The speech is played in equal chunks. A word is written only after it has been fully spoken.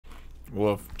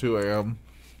Woof, 2 a.m.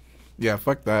 Yeah,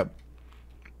 fuck that.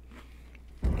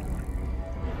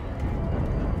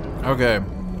 Okay.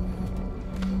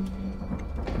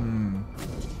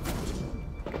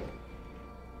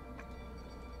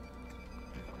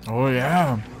 Oh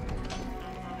yeah.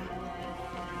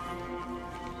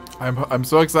 I'm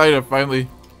so excited to finally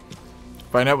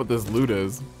find out what this loot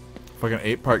is. Fucking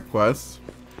 8-part quest.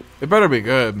 It better be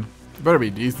good. It better be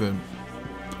decent.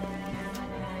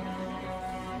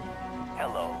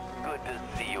 Hello. Good to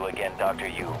see you again, Dr.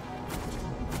 Yu.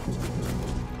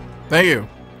 Thank you.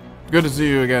 Good to see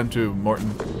you again too,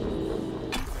 Morton.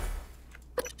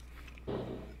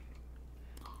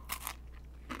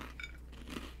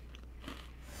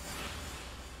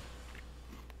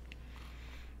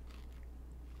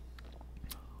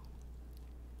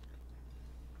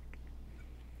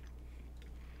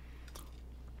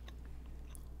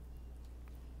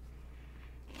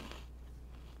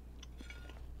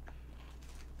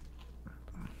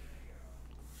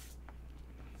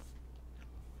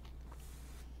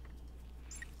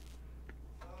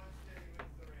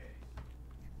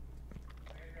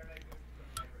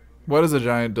 What is a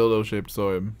giant dildo-shaped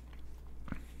soy?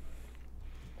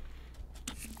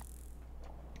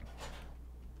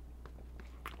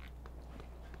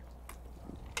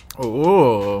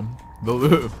 Oh, the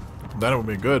loot. That would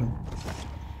be good.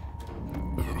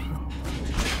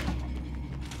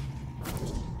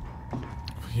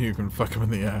 You can fuck him in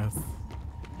the ass.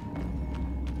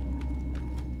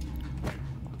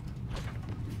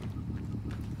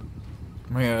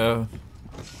 Man,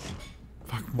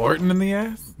 fuck Morton in the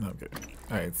ass? Okay.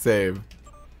 Alright, save.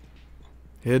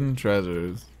 Hidden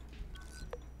treasures.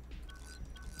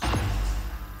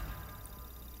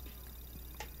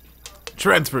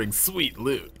 Transferring sweet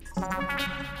loot.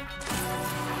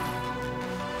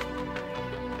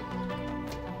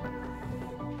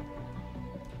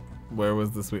 Where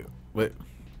was the sweet? Wait,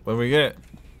 what did we get?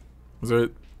 Was there?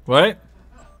 What?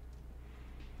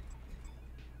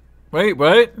 Wait,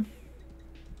 what?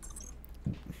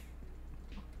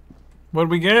 What did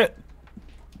we get?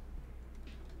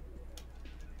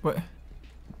 What?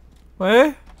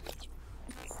 What?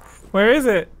 Where is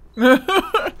it?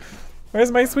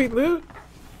 Where's my sweet loot?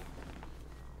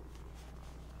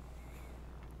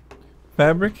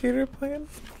 Fabricator plan?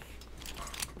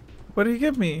 What do you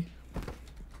give me?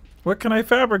 What can I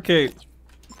fabricate?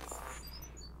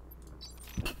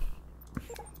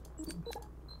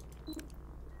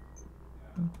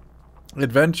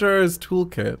 Adventurer's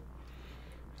toolkit.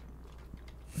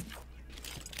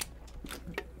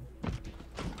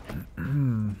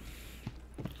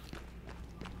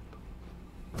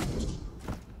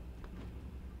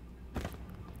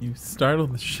 You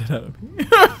startled the shit out of me.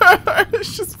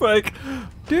 It's just like,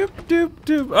 doop, doop,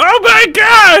 doop. Oh my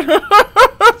god!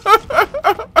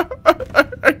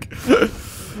 I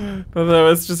thought that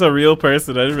was just a real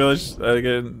person. I didn't realize I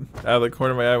get out of the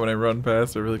corner of my eye when I run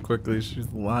past her really quickly. She's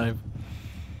alive.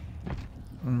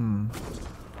 And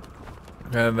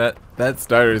that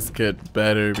starter's kit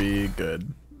better be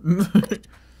good.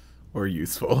 Or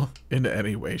useful in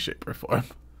any way, shape, or form.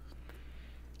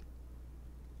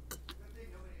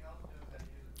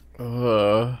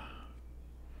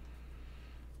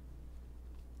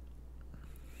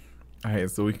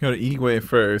 Alright, so we can go to Egway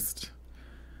first.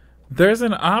 There's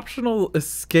an optional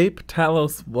Escape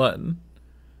Talos 1.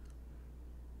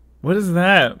 What is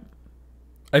that?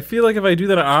 I feel like if I do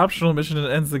that optional mission, it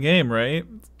ends the game, right?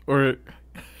 Or...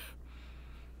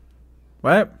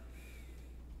 What?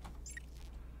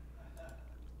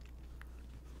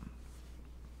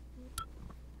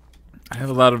 I have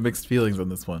a lot of mixed feelings on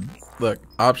this one. Look,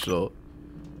 optional.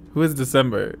 Who is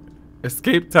December?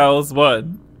 Escape Talos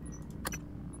 1.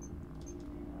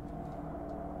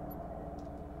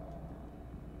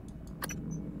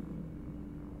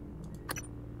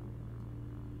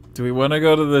 Do we want to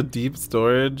go to the deep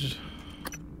storage?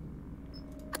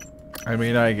 I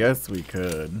mean, I guess we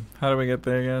could. How do we get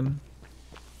there again?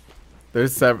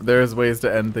 There's ways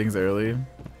to end things early.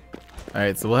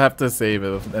 Alright, so we'll have to save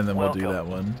it and then we'll do that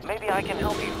one. Maybe I can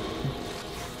help you.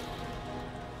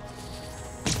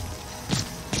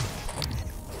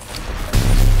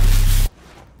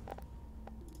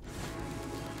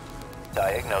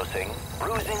 Diagnosing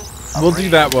bruising. We'll do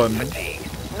that one. Fatigue.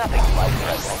 Nothing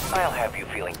life-threatening. I'll have you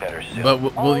feeling better soon. But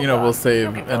we'll you know, we'll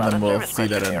save and fill out then a we'll service see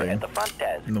that questionnaire ending. at the front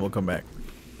desk. And then we'll come back.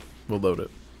 We'll load it.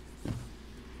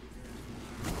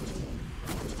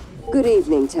 Good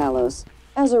evening, Talos.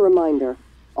 As a reminder,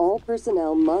 all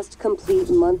personnel must complete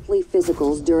monthly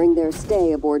physicals during their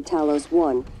stay aboard Talos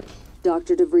 1.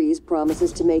 Dr. DeVries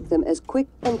promises to make them as quick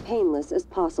and painless as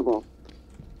possible.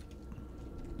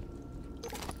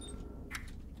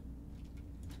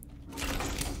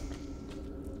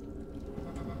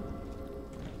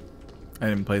 I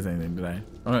didn't place anything today.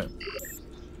 Alright.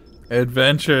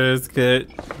 Adventures kit.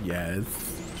 Yes.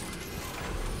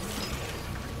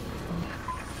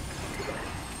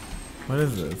 What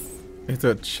is this? It's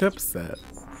a chipset.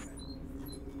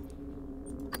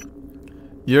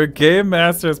 Your game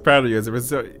master is proud of you.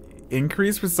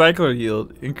 Increased recycler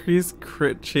yield. Increased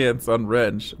crit chance on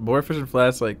wrench. More efficient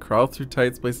flashlight. Crawl through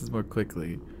tight spaces more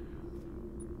quickly.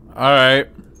 Alright.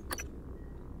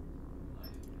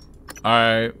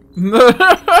 Alright.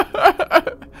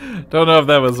 Don't know if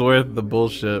that was worth the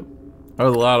bullshit. That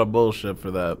was a lot of bullshit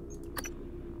for that.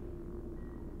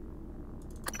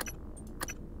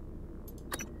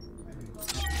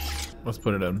 Let's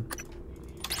put it in.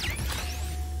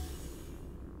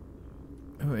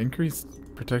 Oh, increased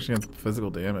protection against physical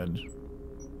damage.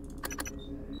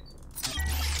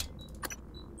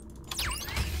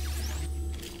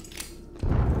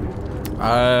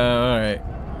 Alright.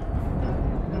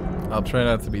 I'll try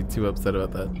not to be too upset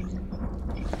about that.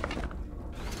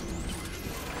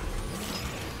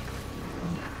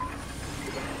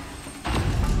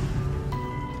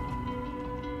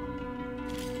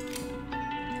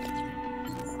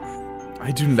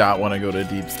 I do not want to go to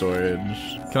deep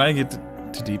storage. Can I get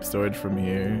to deep storage from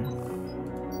here?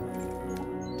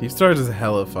 Deep storage is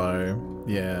hella far.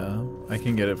 Yeah, I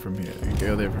can get it from here. I can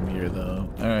go there from here though.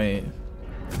 Alright.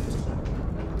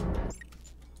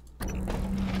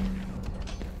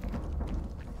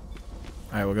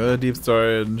 Alright, we'll go to deep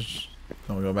storage.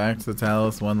 Then we'll go back to the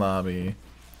Talos 1 lobby.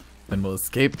 Then we'll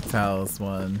escape the Talos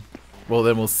 1. Well,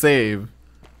 then we'll save.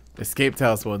 Escape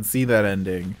Talos 1, see that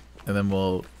ending. And then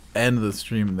we'll end the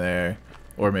stream there.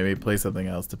 Or maybe play something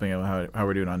else, depending on how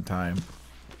we're doing on time.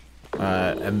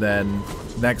 And then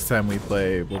next time we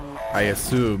play, we'll, I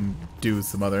assume, do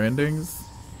some other endings.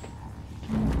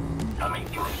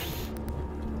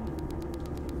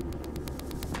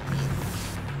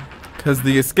 Because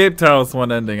the Escape Talos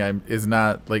 1 ending is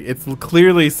not, like, it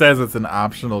clearly says it's an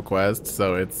optional quest,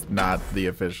 so it's not the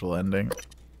official ending.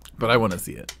 But I want to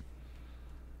see it.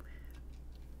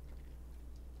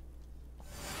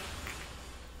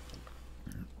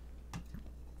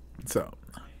 So.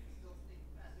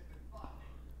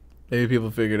 Maybe people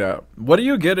figured out. What do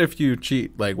you get if you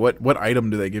cheat? Like, what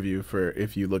item do they give you for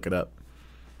if you look it up?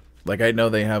 Like, I know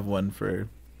they have one for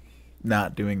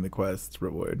not doing the quest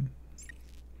reward.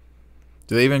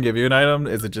 Do they even give you an item?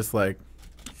 Is it just like,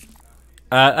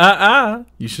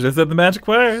 you should have said the magic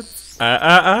words.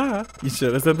 You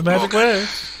should have said the magic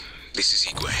words. This is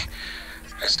Igwe.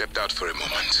 I stepped out for a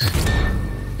moment.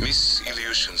 Miss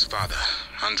Illusion's father,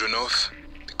 Andronov,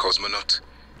 the cosmonaut,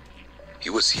 he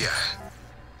was here.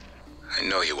 I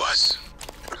know he was.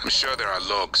 I'm sure there are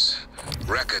logs,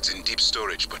 records in deep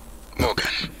storage, but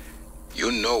Morgan, you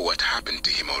know what happened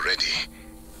to him already.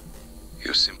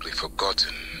 You've simply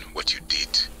forgotten what you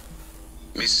did.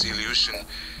 Miss Illusion,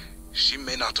 she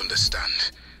may not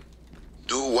understand.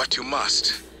 Do what you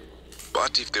must.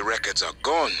 But if the records are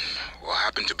gone, or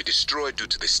happen to be destroyed due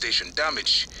to the station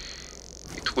damage,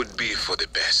 it would be for the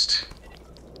best.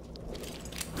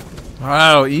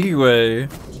 Wow, Igwe.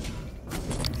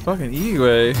 Fucking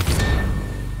Igwe.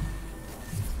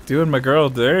 Doing my girl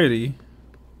dirty.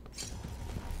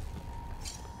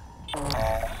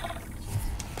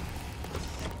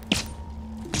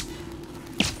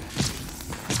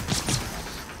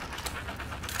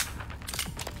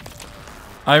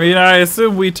 I mean, I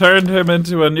assume we turned him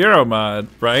into a neuromod,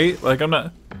 right? Like, I'm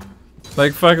not...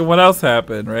 Like, fucking what else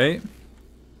happened, right?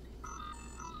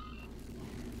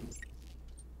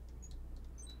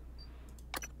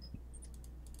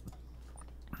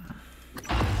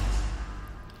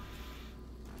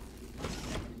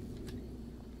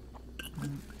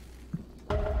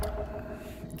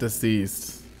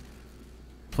 Deceased.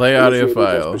 Play audio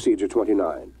file. Procedure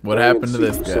 29. What happened to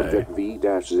this guy? Subject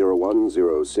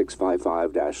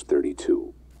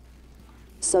V-010655-32.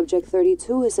 Subject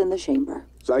 32 is in the chamber.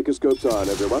 Psychoscopes on,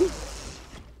 everyone.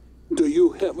 Do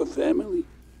you have a family?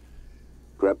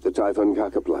 Prep the Typhon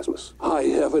Cacoplasmus. I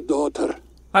have a daughter.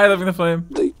 Hi, Living the Flame.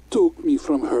 They took me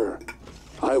from her.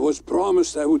 I was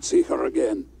promised I would see her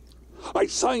again. I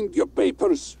signed your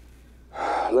papers.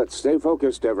 Let's stay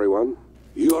focused, everyone.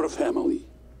 Your family.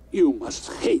 You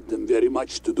must hate them very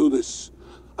much to do this.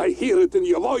 I hear it in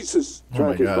your voices.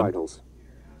 Track his vitals.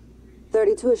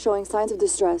 32 is showing signs of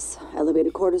distress.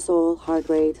 Elevated cortisol, heart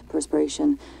rate,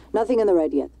 perspiration. Nothing in the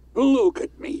red yet. Look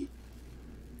at me.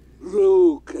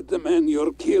 Look at the man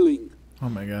you're killing. Oh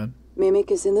my god.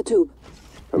 Mimic is in the tube.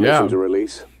 Permission to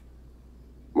release.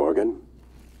 Morgan?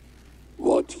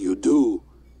 What you do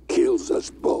kills us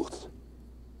both.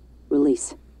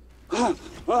 Release.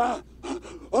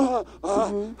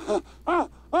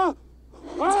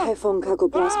 Typhon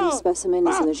cacoplasma specimen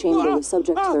is in the chamber with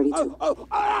subject 32.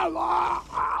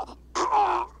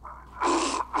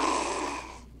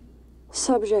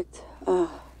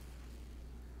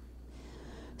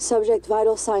 Subject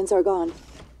vital signs are gone.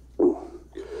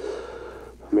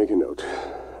 Make a note.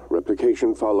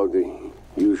 Replication followed the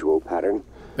usual pattern.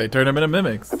 They turn him into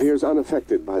mimics. Appears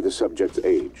unaffected by the subject's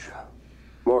age.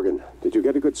 Morgan, did you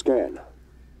get a good scan?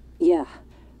 Yeah.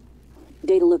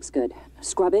 Data looks good.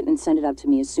 Scrub it and send it up to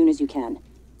me as soon as you can.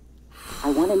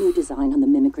 I want a new design on the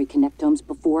mimicry connectomes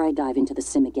before I dive into the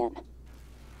sim again.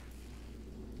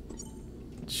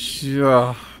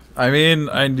 Sure. I mean,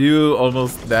 I knew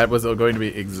almost that was going to be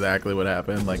exactly what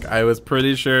happened. Like, I was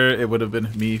pretty sure it would have been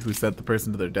me who sent the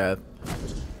person to their death.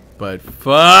 But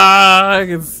fuck,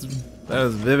 that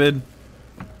was vivid.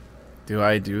 Do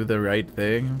I do the right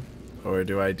thing? Or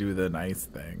do I do the nice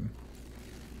thing?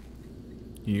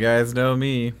 You guys know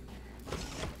me.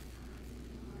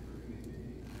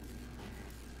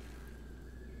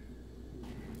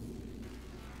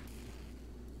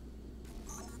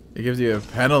 It gives you a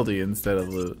penalty instead of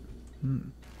loot.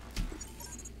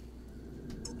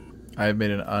 I've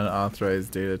made an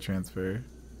unauthorized data transfer.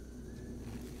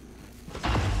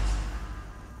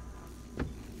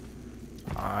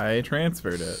 I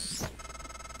transferred it.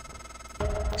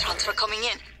 Transfer coming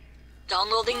in.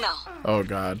 Downloading now. Oh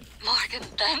god. Morgan,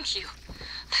 thank you.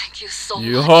 Thank you so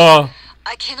You much.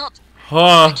 I cannot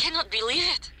believe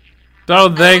it.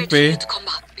 Don't thank me. me. You to come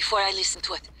back before I listen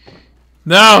to it.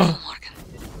 No.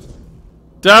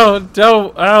 Don't,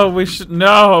 oh, we should,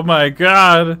 no, oh my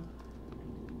god.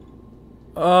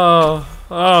 Oh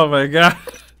my god.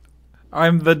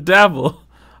 I'm the devil.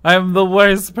 I'm the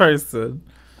worst person.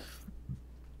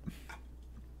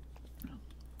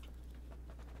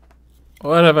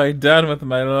 What have I done with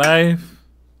my life?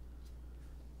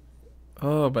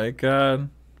 Oh my god.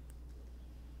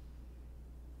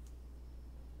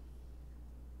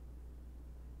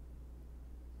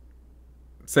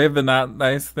 Save the not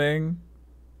nice thing.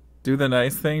 Do the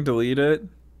nice thing, delete it.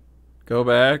 Go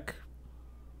back.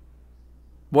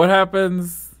 What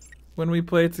happens when we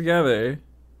play together?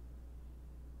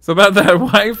 So about that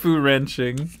waifu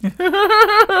wrenching.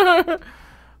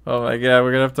 Oh my god,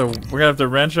 we're gonna have to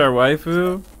wrench our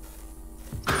waifu.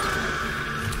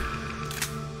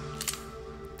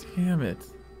 Damn it.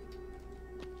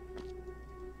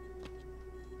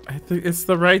 I think it's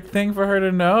the right thing for her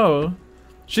to know.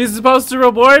 She's supposed to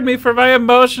reward me for my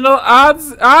emotional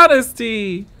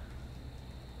honesty.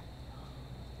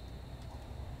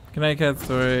 Good night, cat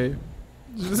story.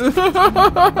 She's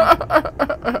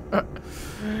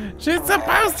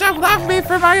supposed to love me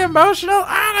for my emotional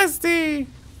honesty.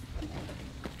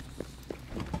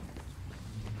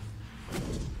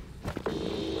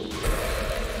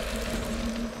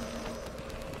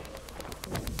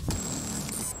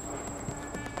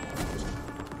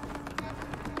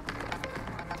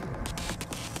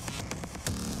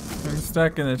 I'm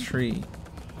stuck in a tree.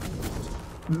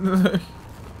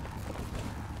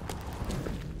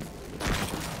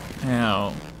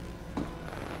 Ow.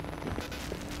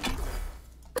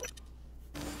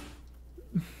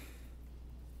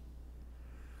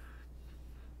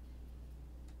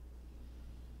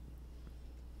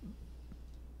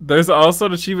 There's also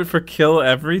an achievement for kill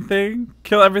everything?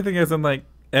 Kill everything as in like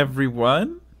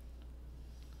everyone?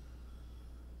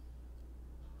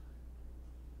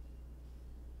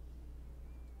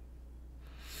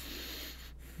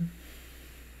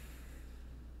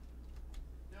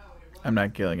 I'm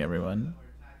not killing everyone.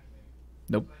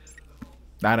 Nope.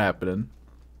 Not happening.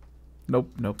 Nope,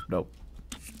 nope, nope.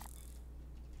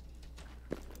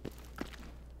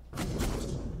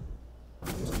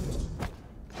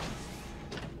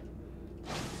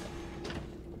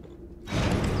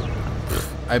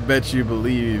 I bet you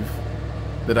believe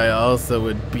that I also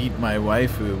would beat my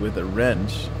waifu with a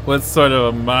wrench. What sort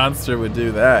of a monster would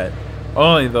do that?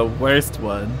 Only the worst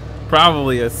one.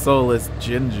 Probably a soulless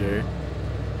ginger.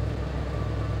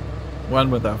 One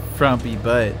with a frumpy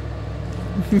butt.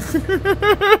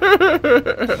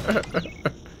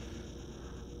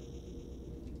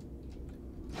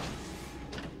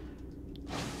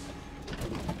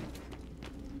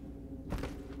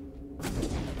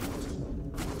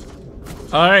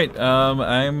 All right,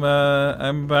 I'm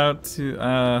about to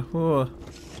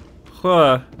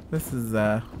this is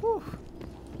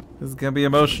gonna be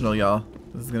emotional, y'all.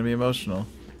 This is gonna be emotional.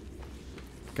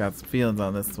 Got some feelings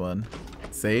on this one.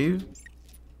 Save.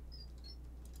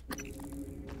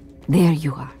 There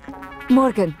you are.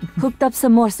 Morgan, hooked up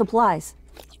some more supplies.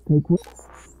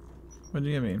 What do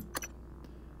you mean?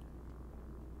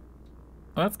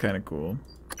 Oh, that's kind of cool.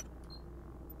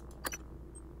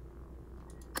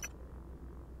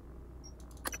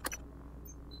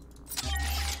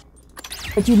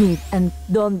 What you need, and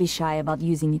don't be shy about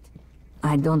using it.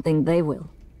 I don't think they will.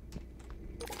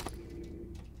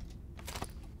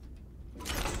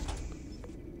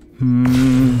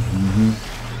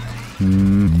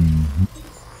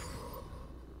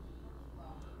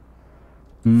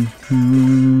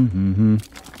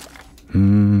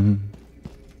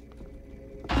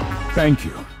 Thank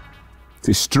you. It's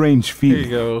a strange feeling. Here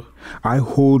you go. I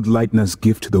hold Leitner's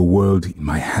gift to the world in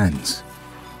my hands.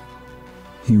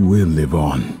 He will live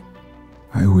on.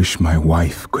 I wish my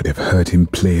wife could have heard him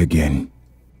play again.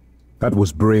 That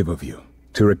was brave of you.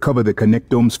 To recover the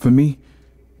connectomes for me,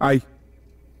 I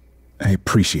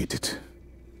appreciate it.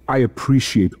 I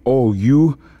appreciate all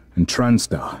you and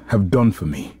TranStar have done for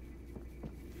me.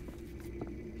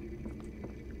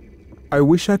 I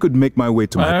wish I could make my way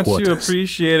to my quarters. Why don't you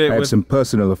appreciate it I have with some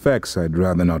personal effects I'd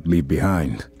rather not leave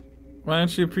behind. Why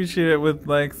don't you appreciate it with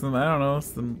like some, I don't know,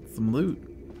 some loot?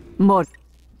 Morgan.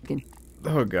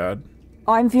 Oh god.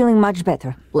 I'm feeling much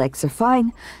better. Legs are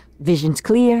fine. Vision's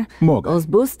clear. Morgan. Those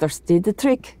boosters did the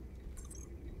trick.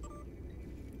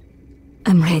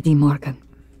 I'm ready, Morgan.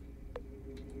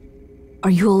 Are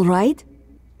you alright?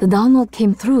 The download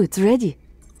came through. It's ready.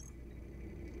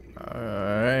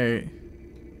 Alright.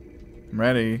 I'm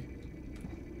ready.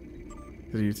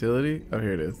 The utility? Oh,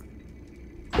 here it is.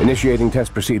 Initiating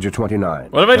test procedure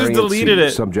 29. What if I just Variant deleted C,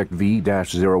 it? Subject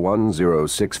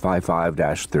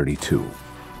V-010655-32. You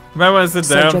might want to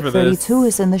sit down Subject for this. 32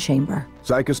 is in the chamber.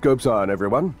 Psychoscopes on,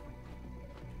 everyone.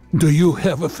 Do you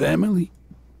have a family?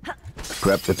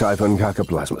 Prep the Typhon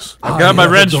Cacoplasmus. I got my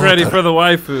have a wrench ready daughter. for the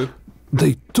waifu.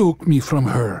 They took me from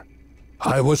her.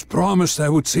 I was promised I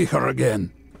would see her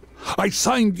again. I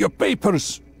signed your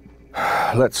papers.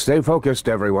 Let's stay focused,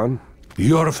 everyone.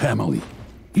 Your family.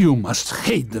 You must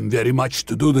hate them very much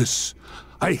to do this.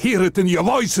 I hear it in your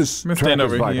voices. I'm gonna stand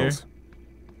Track his over here. vitals.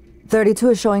 32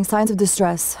 is showing signs of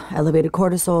distress. Elevated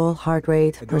cortisol, heart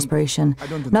rate, perspiration.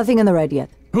 Nothing in the red yet.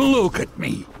 Look at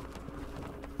me.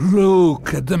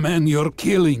 Look at the man you're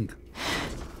killing.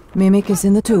 Mimic is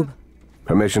in the tube.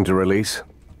 Permission to release.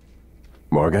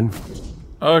 Morgan?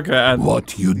 Oh god.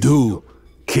 What you do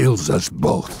kills us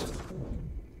both.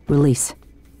 Release.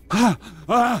 Typhon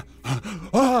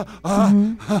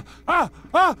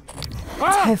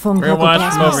We're gonna watch him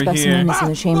Cacoplasma over specimen here. is in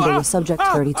the chamber with subject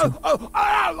 32.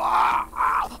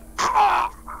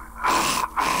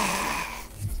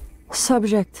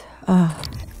 Subject,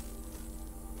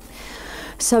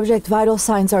 Subject vital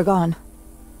signs are gone.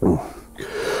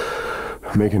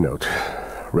 Make a note.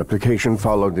 Replication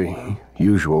followed the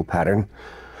usual pattern.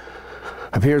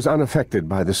 Appears unaffected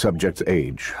by the subject's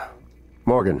age.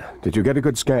 Morgan, did you get a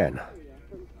good scan?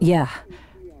 Yeah.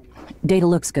 Data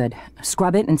looks good.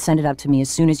 Scrub it and send it up to me as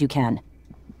soon as you can.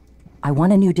 I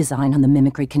want a new design on the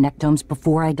mimicry connectomes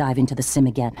before I dive into the sim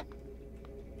again.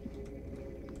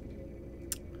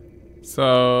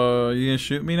 So, you gonna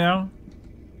shoot me now?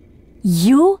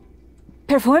 You?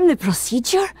 Performed the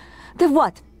procedure? The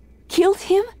what? Killed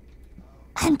him?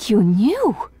 And you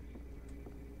knew?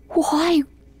 Why?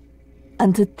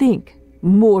 And to think,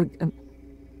 Morgan,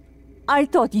 I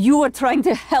thought you were trying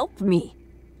to help me.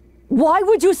 Why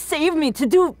would you save me to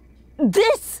do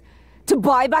this? To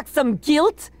buy back some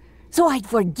guilt? So I'd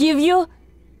forgive you?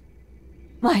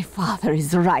 My father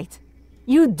is right.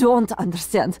 You don't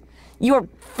understand. Your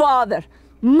father,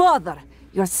 mother,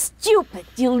 your stupid,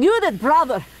 deluded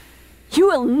brother. You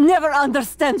will never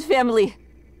understand family.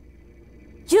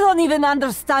 You don't even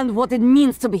understand what it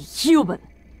means to be human.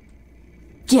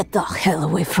 Get the hell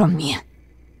away from me.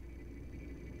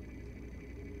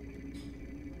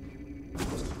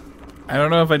 I don't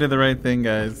know if I did the right thing,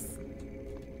 guys.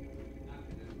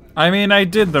 I mean, I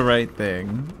did the right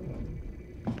thing.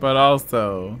 But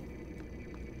also,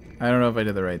 I don't know if I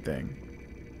did the right thing.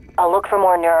 I'll look for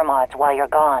more neuromods while you're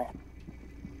gone.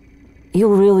 You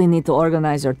really need to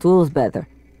organize your tools better.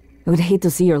 I would hate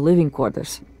to see your living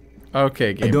quarters.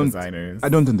 Okay, game designers. I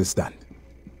don't understand.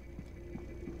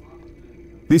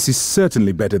 This is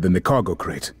certainly better than the cargo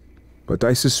crate, but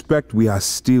I suspect we are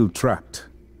still trapped.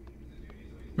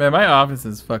 Man, my office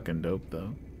is fucking dope,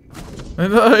 though.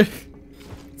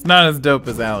 It's not as dope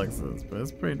as Alex's, but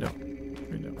it's pretty dope.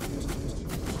 Pretty dope.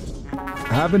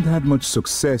 I haven't had much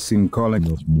success in calling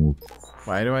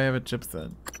Why do I have a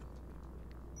chipset?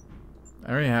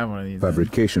 I already have one of these.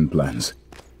 fabrication plans,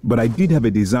 but I did have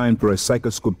a design for a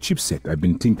psychoscope chipset I've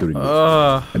been tinkering with.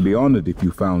 I'd be honored if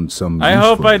you found some. I use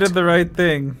hope for I it. did the right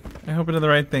thing. I hope I did the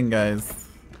right thing, guys.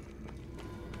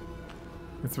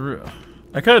 It's real.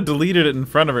 I could have deleted it in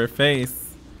front of her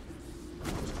face.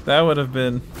 That would have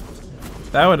been.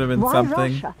 That would have been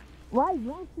something. Russia? Why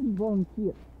Russian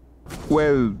volunteer?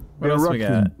 Well, What else we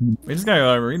got? We just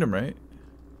gotta read them, right?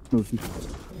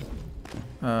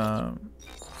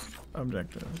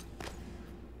 Objective.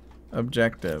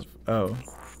 Objective. Oh.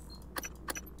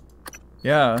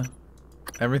 Yeah.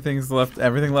 Everything left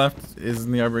is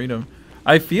in the Arboretum.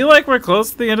 I feel like we're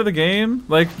close to the end of the game.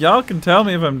 Like, y'all can tell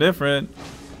me if I'm different.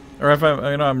 Or if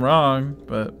I'm wrong,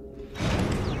 but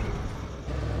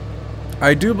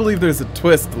I do believe there's a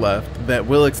twist left that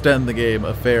will extend the game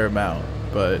a fair amount,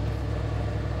 but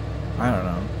I don't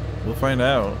know. We'll find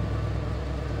out.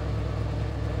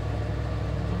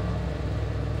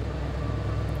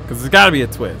 Because there's got to be a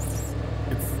twist.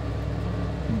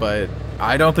 But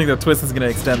I don't think the twist is going to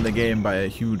extend the game by a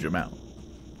huge amount.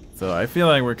 So I feel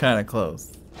like we're kind of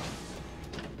close.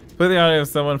 Play the audio of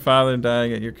someone father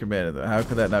dying at your command. How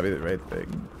could that not be the right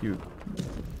thing?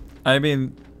 I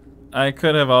mean, I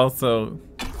could have also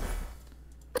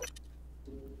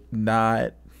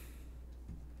not.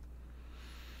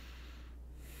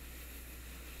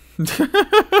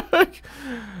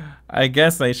 I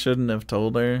guess I shouldn't have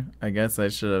told her. I guess I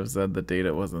should have said the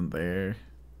data wasn't there.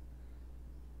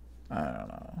 I don't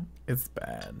know. It's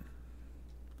bad.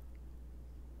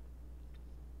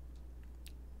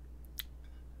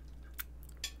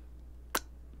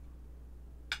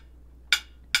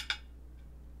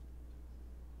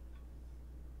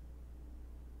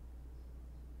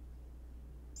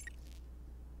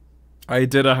 I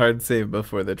did a hard save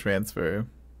before the transfer.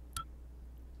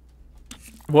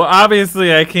 Well,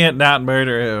 obviously I can't not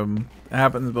murder him. It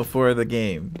happens before the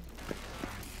game.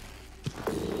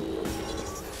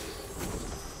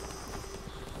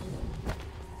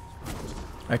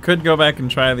 I could go back and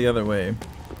try the other way.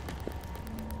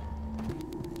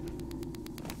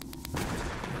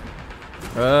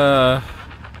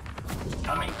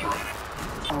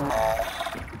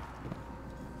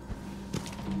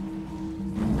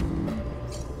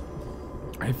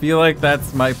 I feel like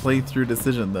that's my playthrough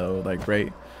decision though, like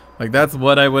right? Like that's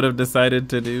what I would have decided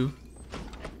to do.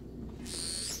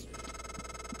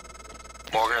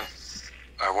 Morgan,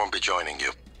 I won't be joining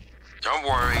you. Don't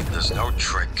worry, there's no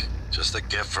trick. Just a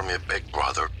gift from your big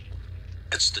brother.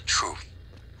 It's the truth,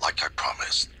 like I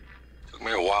promised. Took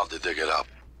me a while to dig it up.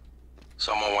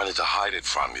 Someone wanted to hide it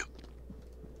from you.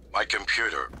 My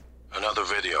computer, another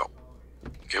video.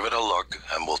 Give it a look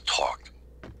and we'll talk.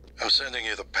 I'm sending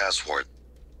you the password.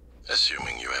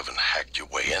 Assuming you haven't hacked your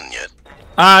way in yet.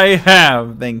 I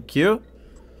have, thank you.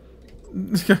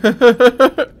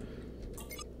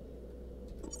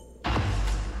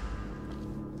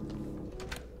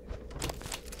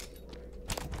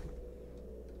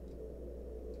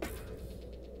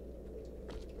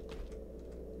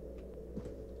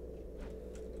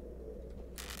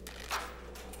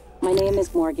 My name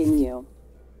is Morgan Yu.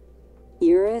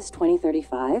 Year is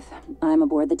 2035. I'm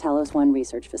aboard the Talos 1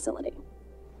 research facility.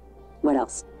 What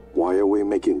else? Why are we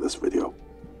making this video?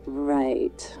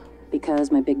 Right.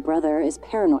 Because my big brother is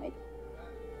paranoid.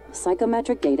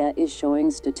 Psychometric data is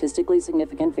showing statistically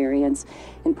significant variance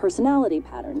in personality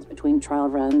patterns between trial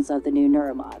runs of the new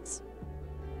neuromods.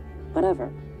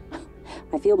 Whatever.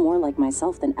 I feel more like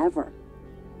myself than ever.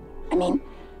 I mean,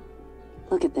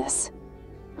 look at this.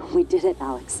 We did it,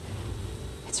 Alex.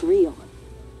 It's real.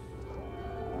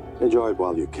 Enjoy it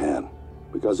while you can,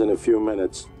 because in a few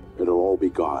minutes, it'll all be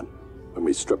gone when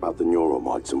we strip out the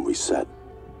neuromods and reset.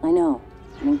 I know,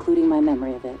 including my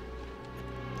memory of it.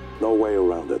 No way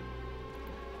around it.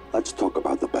 Let's talk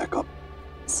about the backup.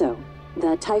 So,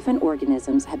 the Typhon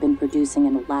organisms have been producing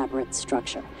an elaborate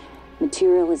structure.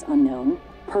 Material is unknown,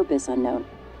 purpose unknown.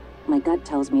 My gut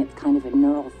tells me it's kind of a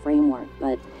neural framework,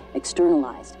 but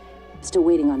externalized. Still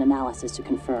waiting on analysis to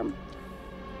confirm.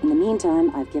 In the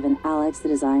meantime, I've given Alex the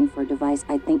design for a device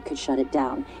I think could shut it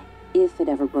down, if it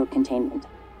ever broke containment.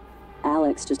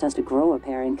 Alex just has to grow a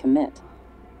pair and commit.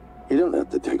 You don't have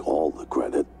to take all the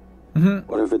credit.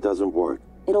 What if it doesn't work?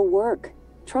 It'll work.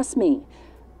 Trust me.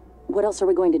 What else are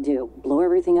we going to do? Blow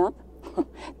everything up?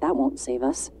 That won't save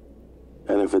us.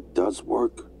 And if it does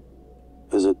work,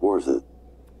 is it worth it?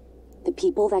 The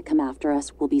people that come after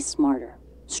us will be smarter,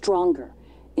 stronger,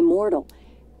 immortal.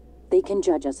 They can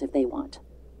judge us if they want.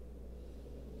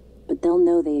 But they'll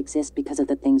know they exist because of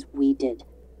the things we did.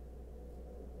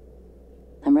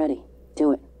 I'm ready.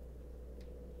 Do it.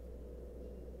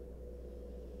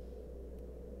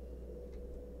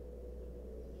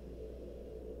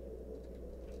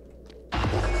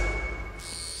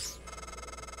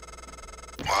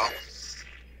 Well,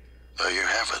 there you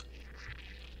have it.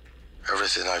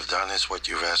 Everything I've done is what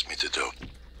you've asked me to do.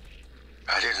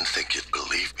 I didn't think you'd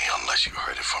believe me unless you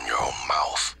heard it from your own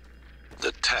mouth.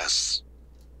 The tests,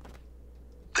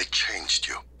 they changed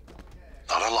you.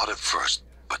 Not a lot at first,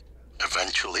 but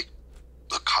Eventually,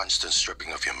 the constant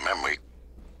stripping of your memory,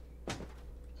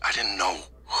 I didn't know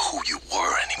who you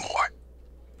were anymore.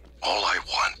 All I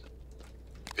want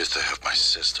is to have my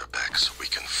sister back so we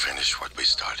can finish what we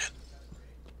started.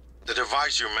 The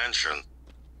device you mentioned,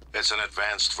 it's an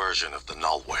advanced version of the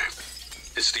null wave.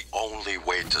 It's the only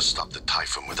way to stop the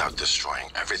Typhon without destroying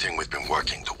everything we've been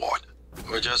working toward.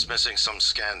 We're just missing some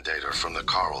scan data from the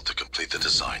coral to complete the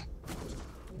design.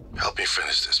 Help me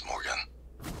finish this, Morgan.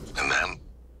 And then,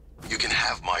 you can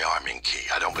have my arming key.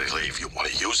 I don't believe you want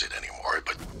to use it anymore,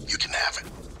 but you can have it.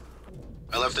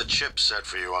 I left the chip set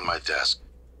for you on my desk.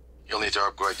 You'll need to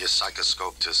upgrade your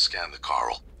psychoscope to scan the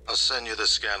coral. I'll send you the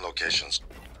scan locations.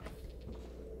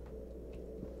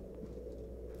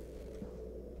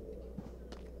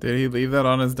 Did he leave that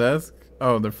on his desk?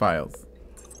 Oh, they're files.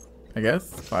 I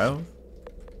guess? Files?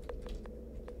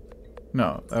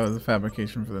 No, that was a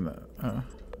fabrication for the net.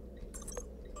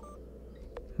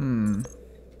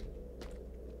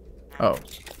 Oh.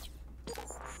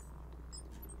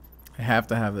 I have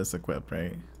to have this equipped,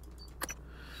 right?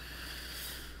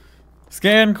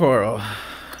 Scan coral.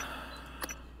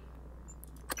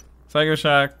 Psycho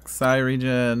Shock, Psi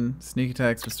regen, sneak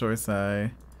attacks, restore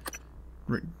Psi.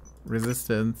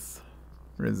 Resistance.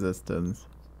 Resistance.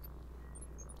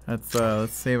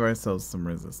 Let's save ourselves some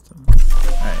resistance.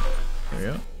 Alright, here we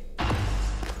go.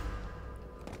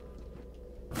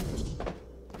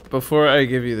 Before I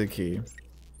give you the key.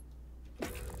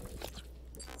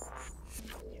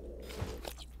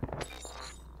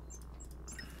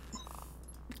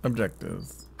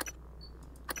 Objectives.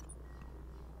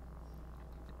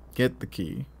 Get the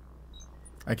key.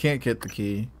 I can't get the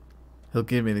key. He'll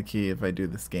give me the key if I do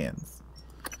the scans.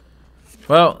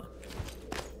 Well.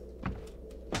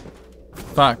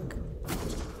 Fuck.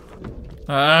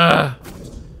 Ah.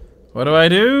 What do I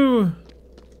do?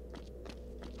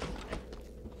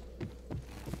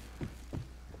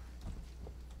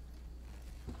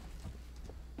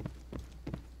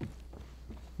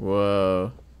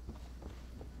 Whoa.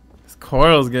 This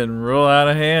coral's getting real out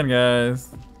of hand, guys.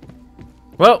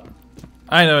 Well,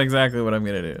 I know exactly what I'm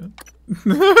gonna do.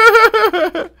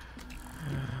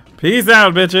 Peace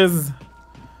out, bitches.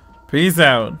 Peace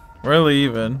out. We're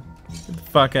leaving. Get the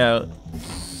fuck out.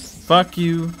 Fuck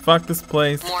you. Fuck this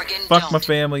place. Morgan, fuck don't. my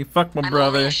family. Fuck my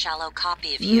brother. I'm only a shallow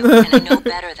copy of you, and I know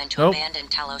better than to abandon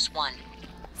Talos 1.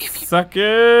 If you Suck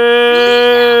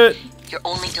it. leave now, you're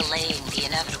only delaying the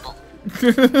inevitable.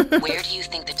 Where do you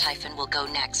think the Typhon will go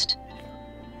next?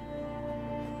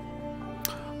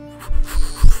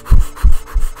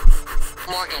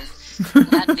 Morgan,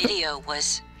 that video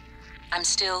was... I'm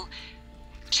still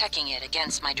checking it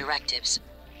against my directives.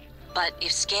 But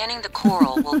if scanning the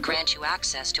coral will grant you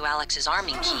access to Alex's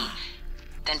arming key,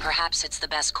 then perhaps it's the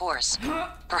best course.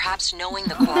 Perhaps knowing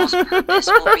the coral's purpose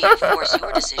will reinforce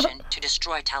your decision to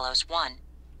destroy Talos 1.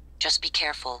 Just be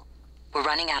careful. We're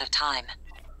running out of time.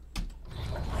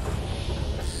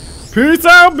 Peace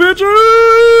out, bitches!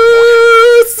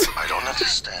 I don't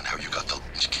understand how you got the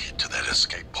key to that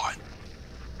escape pod.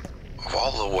 Of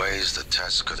all the ways the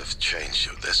test could have changed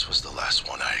you, this was the last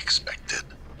one I expected.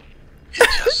 You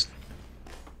just...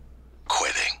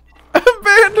 quitting.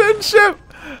 Abandoned ship!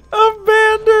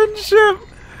 Abandoned ship!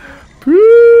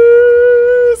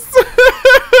 Peace!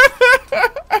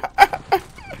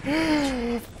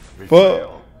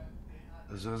 Betrayal.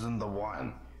 This isn't the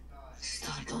one.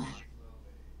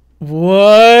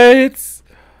 What?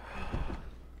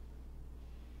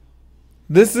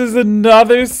 This is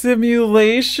another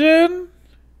simulation?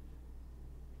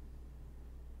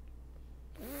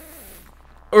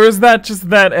 Or is that just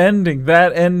that ending?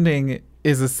 That ending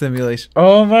is a simulation.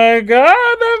 Oh my god,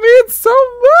 that means so